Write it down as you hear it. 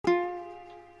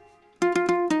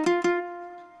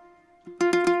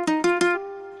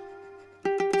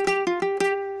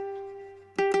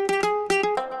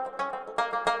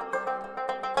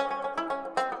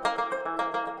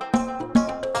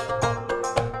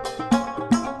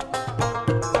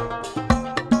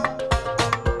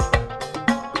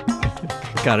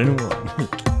Got it in one.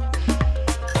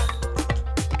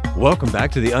 Welcome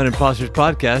back to the Unimposters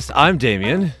Podcast. I'm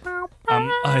Damien.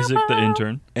 I'm Isaac, the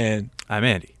intern. And I'm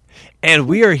Andy. And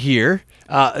we are here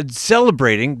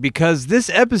celebrating because this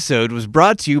episode was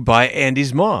brought to you by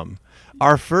Andy's mom.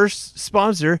 Our first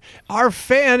sponsor. Our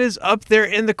fan is up there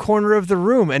in the corner of the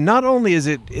room, and not only is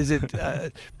it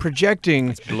projecting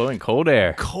It's blowing cold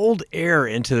air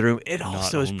into the room, it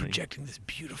also is projecting this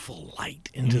beautiful light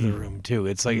into the room too.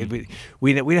 It's like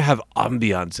we have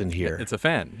ambiance in here. It's a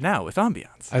fan now with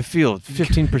ambiance. I feel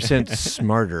 15%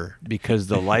 smarter because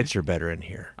the lights are better in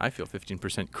here. I feel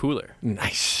 15% cooler.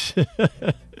 Nice.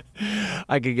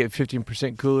 I could get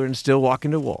 15% cooler and still walk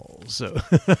into walls. So,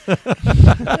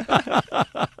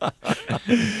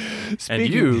 and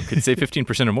you could save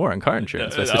 15% or more on car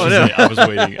insurance. I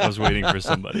was waiting for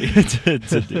somebody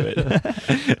to do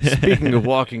it. Speaking of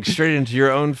walking straight into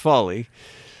your own folly,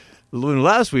 when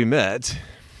last we met,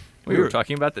 we were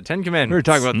talking about the 10 Commandments. We were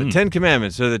talking about the 10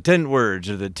 Commandments, or the 10 words,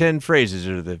 or the 10 phrases,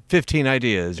 or the 15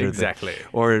 ideas. Exactly.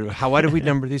 Why did we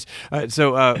number these? All right,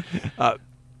 so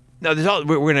now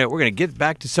we're gonna get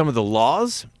back to some of the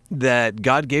laws that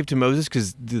God gave to Moses,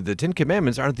 because the 10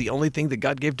 Commandments aren't the only thing that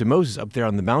God gave to Moses up there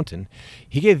on the mountain.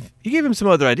 He gave him some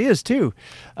other ideas too.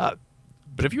 But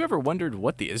have you ever wondered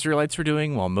what the Israelites were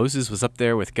doing while Moses was up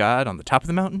there with God on the top of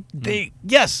the mountain?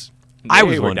 I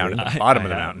was were wondering. down at the bottom of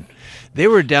the mountain. They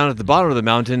were down at the bottom of the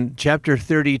mountain, chapter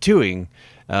 32ing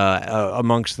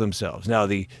amongst themselves. Now,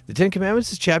 the 10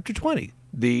 Commandments is chapter 20.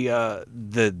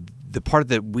 The part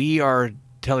that we are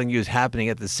telling you is happening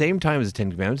at the same time as the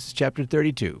 10 Commandments is chapter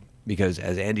 32. Because,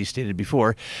 as Andy stated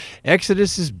before,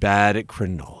 Exodus is bad at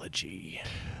chronology.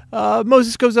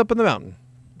 Moses goes up on the mountain.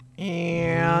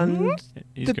 And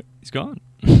He's gone.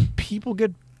 people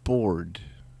get bored.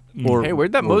 Hey,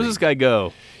 where'd that Moses guy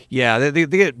go? Yeah, they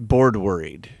get bored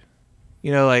worried.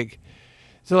 You know,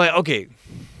 okay,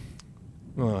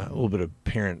 well, a little bit of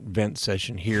parent vent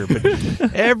session here, but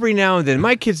every now and then,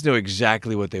 my kids know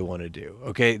exactly what they want to do,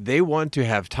 okay? They want to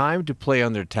have time to play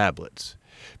on their tablets.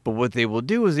 But what they will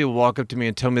do is they will walk up to me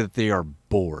and tell me that they are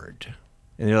bored.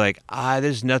 And they're like,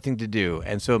 there's nothing to do.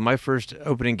 And so my first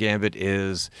opening gambit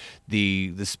is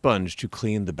the sponge to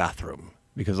clean the bathroom.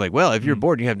 Because, if you're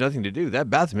bored and you have nothing to do, that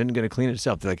bathroom isn't going to clean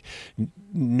itself. They're like,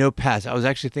 no pass. I was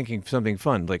actually thinking something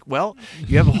fun.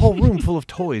 You have a whole room full of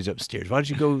toys upstairs. Why don't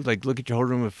you go, look at your whole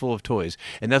room full of toys?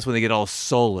 And that's when they get all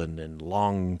sullen and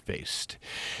long-faced.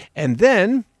 And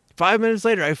then, 5 minutes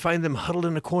later, I find them huddled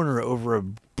in a corner over a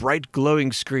bright,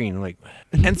 glowing screen.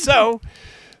 And so,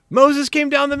 Moses came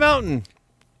down the mountain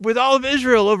with all of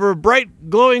Israel over a bright,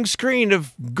 glowing screen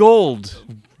of gold.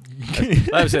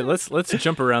 I was saying, let's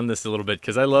jump around this a little bit,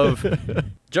 because I love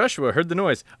Joshua heard the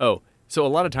noise. Oh, so a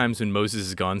lot of times when Moses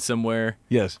is gone somewhere,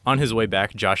 yes, on his way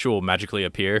back, Joshua will magically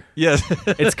appear. Yes.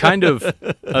 It's kind of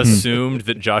assumed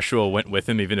that Joshua went with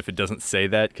him, even if it doesn't say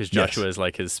that, because Joshua is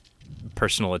like his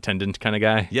personal attendant kind of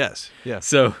guy. Yes.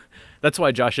 So that's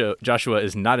why Joshua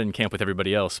is not in camp with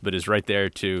everybody else, but is right there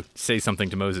to say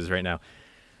something to Moses right now.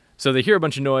 So they hear a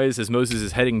bunch of noise as Moses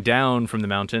is heading down from the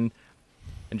mountain.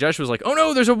 And Joshua's like, oh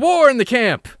no, there's a war in the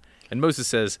camp. And Moses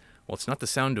says, well, it's not the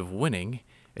sound of winning.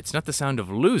 It's not the sound of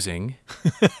losing.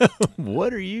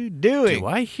 What are you doing? Do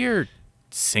I hear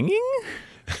singing?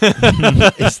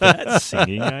 Is that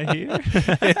singing I hear?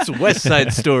 It's West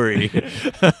Side Story.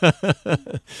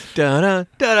 Da-da,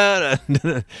 da-da,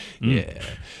 da-da. Yeah.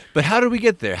 But how did we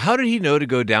get there? How did he know to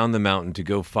go down the mountain to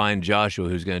go find Joshua,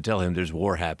 who's going to tell him there's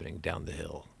war happening down the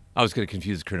hill? I was going to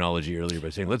confuse the chronology earlier by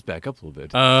saying, let's back up a little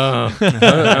bit. I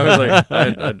was like,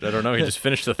 I don't know. He just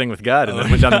finished the thing with God and then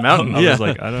went down the mountain. I was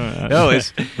like, I don't know. No,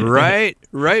 it's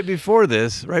right before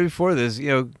this,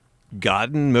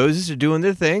 God and Moses are doing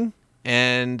their thing,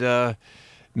 and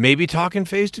maybe talking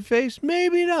face to face,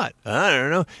 maybe not. I don't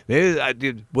know. Maybe I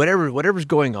did whatever's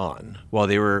going on while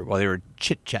they were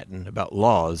chit-chatting about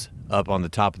laws up on the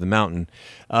top of the mountain.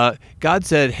 God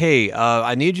said, "Hey,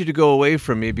 I need you to go away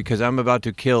from me because I'm about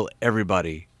to kill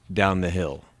everybody down the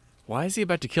hill." Why is he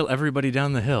about to kill everybody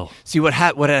down the hill? See, what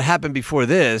had happened before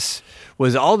this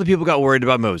was all the people got worried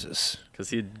about Moses. Because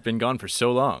he'd been gone for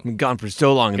so long. And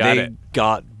they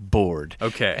got bored.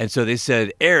 Okay. And so they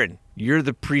said, Aaron, you're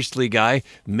the priestly guy.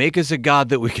 Make us a god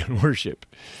that we can worship.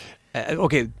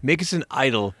 Make us an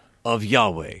idol of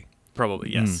Yahweh.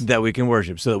 Probably, yes. That we can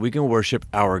worship, so that we can worship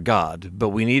our God. But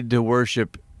we need to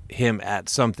worship him at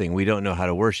something. We don't know how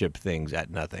to worship things at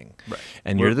nothing. Right.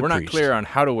 And we're priest. Not clear on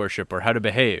how to worship or how to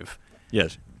behave.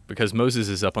 Yes. Because Moses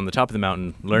is up on the top of the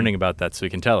mountain learning about that so he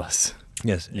can tell us.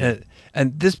 Yes. Yeah.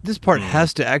 And this part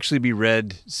has to actually be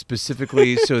read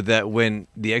specifically so that when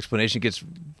the explanation gets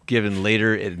given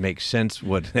later, it makes sense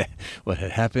what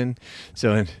had happened.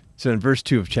 So in verse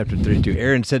 2 of chapter 32,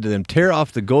 Aaron said to them, "Tear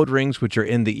off the gold rings which are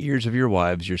in the ears of your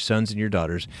wives, your sons and your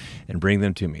daughters, and bring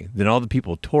them to me." Then all the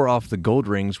people tore off the gold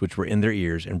rings which were in their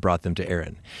ears and brought them to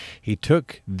Aaron. He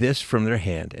took this from their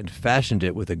hand and fashioned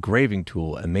it with a graving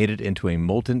tool and made it into a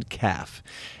molten calf.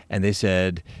 And they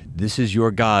said, "This is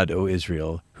your God, O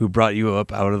Israel, who brought you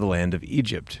up out of the land of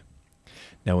Egypt."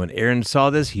 Now when Aaron saw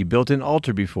this, he built an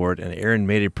altar before it, and Aaron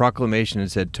made a proclamation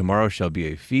and said, "Tomorrow shall be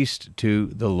a feast to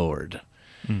the Lord."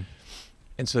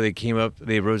 And so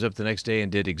they rose up the next day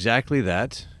and did exactly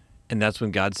that. And that's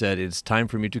when God said, "It's time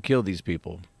for me to kill these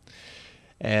people."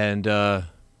 And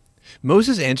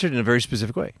Moses answered in a very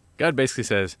specific way. God basically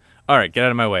says, all right, get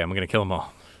out of my way. I'm going to kill them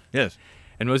all. Yes.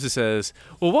 And Moses says,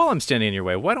 well, while I'm standing in your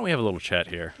way, why don't we have a little chat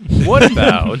here? What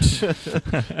about...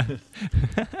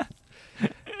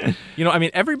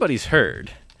 everybody's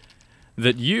heard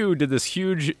that you did this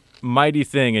huge, mighty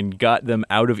thing and got them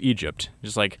out of Egypt.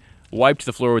 Just like wiped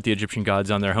the floor with the Egyptian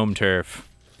gods on their home turf.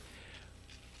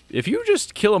 If you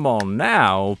just kill them all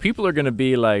now, people are going to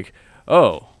be like,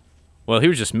 oh, well, he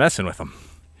was just messing with them.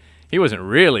 He wasn't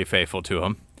really faithful to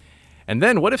them. And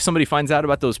then what if somebody finds out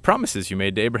about those promises you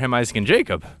made to Abraham, Isaac, and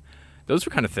Jacob? Those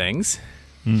were kind of things.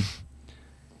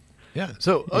 Yeah.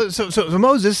 So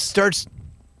Moses starts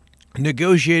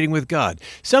negotiating with God.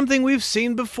 Something we've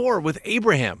seen before with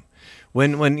Abraham.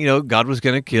 When God was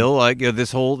going to kill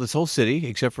this whole city,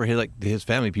 except for his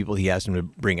family people, he asked him to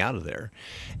bring out of there,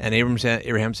 and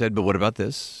Abraham said, "But what about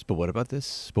this? But what about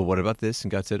this? But what about this?" And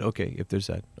God said, "Okay, if there's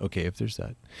that. Okay, if there's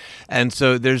that." And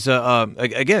so there's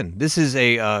again, this is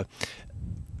it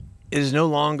is no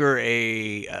longer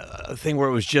a thing where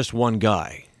it was just one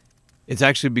guy. It's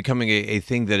actually becoming a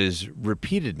thing that is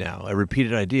repeated now, a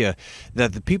repeated idea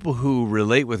that the people who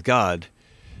relate with God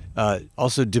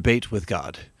also debate with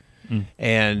God.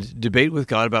 And debate with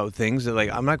God about things that,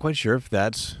 I'm not quite sure if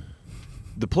that's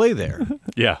the play there.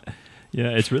 Yeah. Yeah,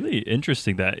 it's really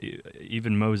interesting that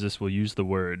even Moses will use the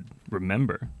word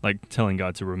remember, like telling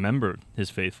God to remember his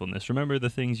faithfulness. Remember the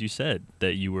things you said,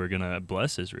 that you were going to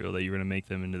bless Israel, that you were going to make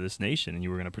them into this nation, and you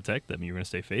were going to protect them, you were going to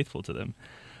stay faithful to them.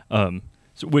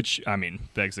 Which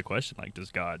begs the question,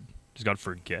 does God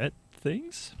forget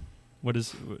things?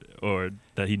 Or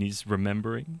that he needs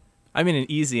remembering? An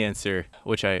easy answer,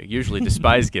 which I usually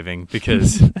despise giving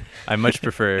because I much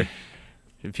prefer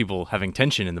people having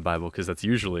tension in the Bible because that's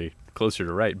usually closer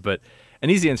to right. But an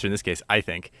easy answer in this case, I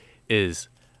think, is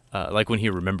like when he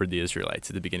remembered the Israelites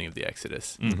at the beginning of the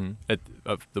Exodus,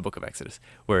 of the book of Exodus,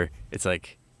 where it's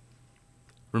like,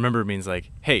 remember means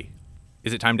hey,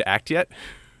 is it time to act yet?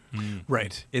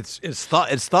 Right. It's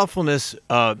thoughtfulness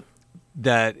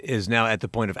that is now at the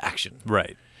point of action.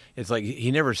 Right. It's like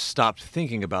he never stopped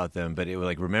thinking about them, but it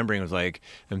was remembering was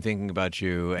I'm thinking about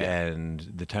you, and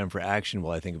the time for action,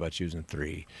 I think about you is in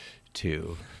 3,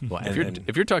 2. Well,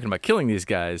 if you're talking about killing these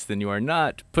guys, then you are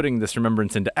not putting this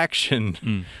remembrance into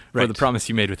action for the promise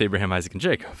you made with Abraham, Isaac, and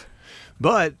Jacob.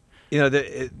 But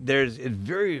there's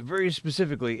very, very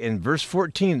specifically in verse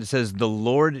 14 it says the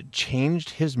Lord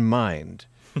changed his mind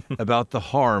about the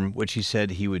harm which he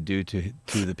said he would do to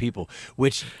the people,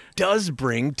 which does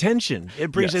bring tension. It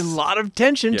brings a lot of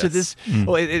tension to this.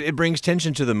 Well, it brings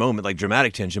tension to the moment, like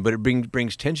dramatic tension, but it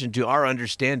brings tension to our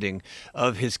understanding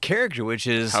of his character, which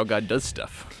is how God does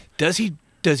stuff. Does he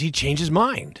change his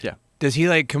mind? Yeah. Does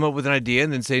he come up with an idea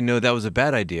and then say, no, that was a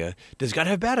bad idea? Does God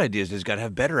have bad ideas? Does God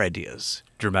have better ideas?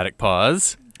 Dramatic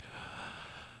pause.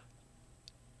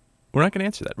 We're not going to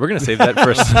answer that. We're going to save that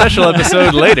for a special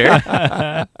episode later,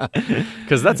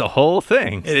 because that's a whole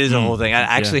thing. It is a whole thing.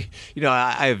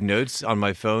 I have notes on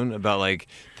my phone about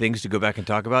things to go back and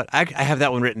talk about. I have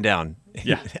that one written down,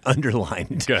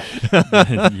 underlined. Good.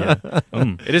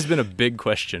 It has been a big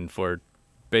question for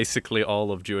basically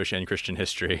all of Jewish and Christian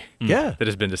history. Yeah, that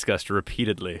has been discussed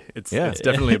repeatedly. It's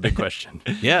definitely a big question.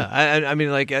 Yeah,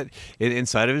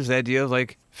 inside of it is the idea of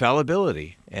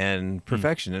fallibility and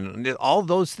perfection and all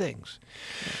those things.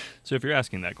 So if you're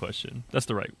asking that question, that's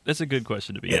a good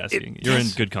question to be asking. You're in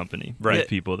good company, with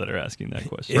people that are asking that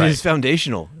question. It is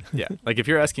foundational. Yeah, if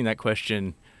you're asking that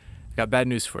question, I got bad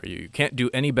news for you. You can't do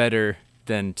any better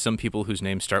than some people whose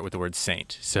names start with the word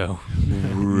saint. So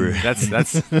that's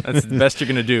the best you're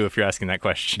going to do if you're asking that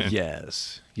question.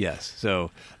 Yes.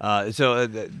 So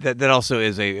that also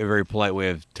is a very polite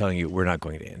way of telling you we're not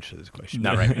going to answer this question.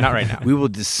 Not right now. We will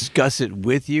discuss it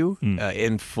with you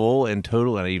in full, in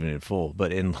total, not even in full,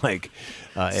 but in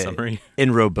summary,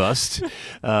 in robust,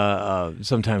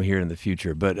 sometime here in the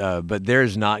future. But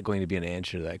there's not going to be an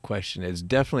answer to that question. It's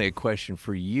definitely a question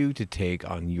for you to take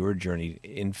on your journey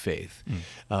in faith,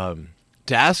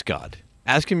 to ask God.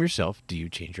 Ask him yourself, do you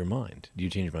change your mind? Do you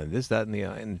change your mind? This, that, and the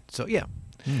and so yeah.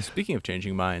 Speaking of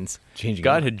changing minds, Changing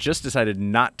God mind. had just decided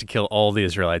not to kill all the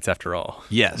Israelites after all.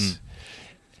 Yes.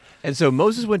 And so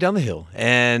Moses went down the hill,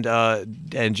 and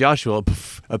Joshua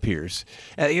appears.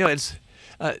 It's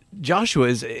Joshua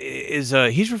is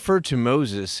he's referred to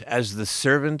Moses as the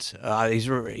servant. He's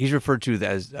referred to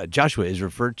as Joshua is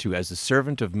referred to as the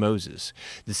servant of Moses,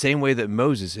 the same way that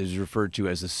Moses is referred to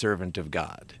as the servant of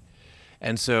God,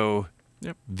 and so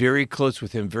very close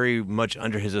with him, very much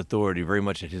under his authority, very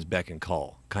much at his beck and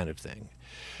call, kind of thing.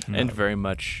 And very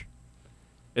much,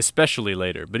 especially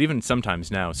later, but even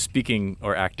sometimes now, speaking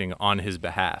or acting on his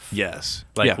behalf. Yes,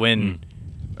 Like when,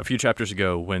 a few chapters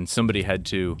ago, when somebody had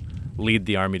to lead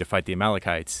the army to fight the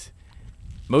Amalekites,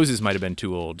 Moses might have been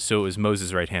too old, so it was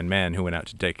Moses' right-hand man who went out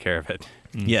to take care of it.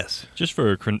 Yes. Just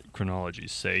for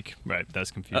chronology's sake, right?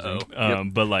 That's confusing. Uh-oh.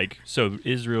 But so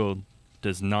Israel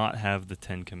does not have the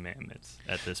 10 Commandments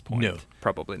at this point. No.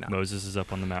 Probably not. Moses is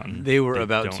up on the mountain. They were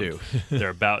about don't. to. They're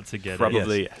about to get it.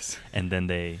 Probably yes. And then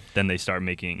they start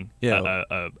making Yeah.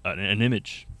 an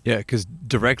image. Yeah, because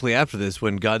directly after this,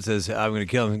 when God says, "I'm going to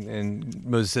kill him," and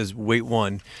Moses says, "Wait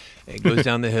one," and goes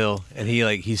down the hill, and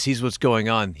he sees what's going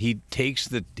on. He takes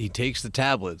the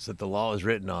tablets that the law is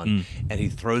written on, and he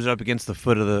throws it up against the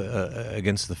foot of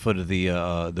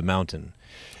the mountain.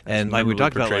 And like we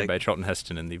talked about, portrayed like by Charlton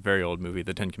Heston in the very old movie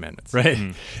The 10 Commandments. right,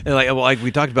 and like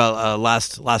we talked about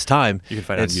last time, You can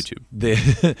find it on it's- YouTube.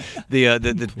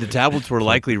 The tablets were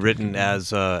likely written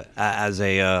as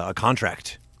a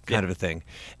contract kind of a thing,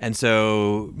 and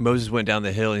so Moses went down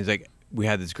the hill and he's like, "We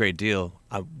had this great deal.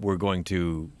 We're going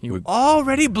to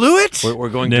Already blew it? we're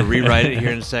going to rewrite it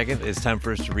here in a second. It's time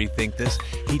for us to rethink this."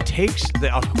 He takes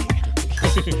the.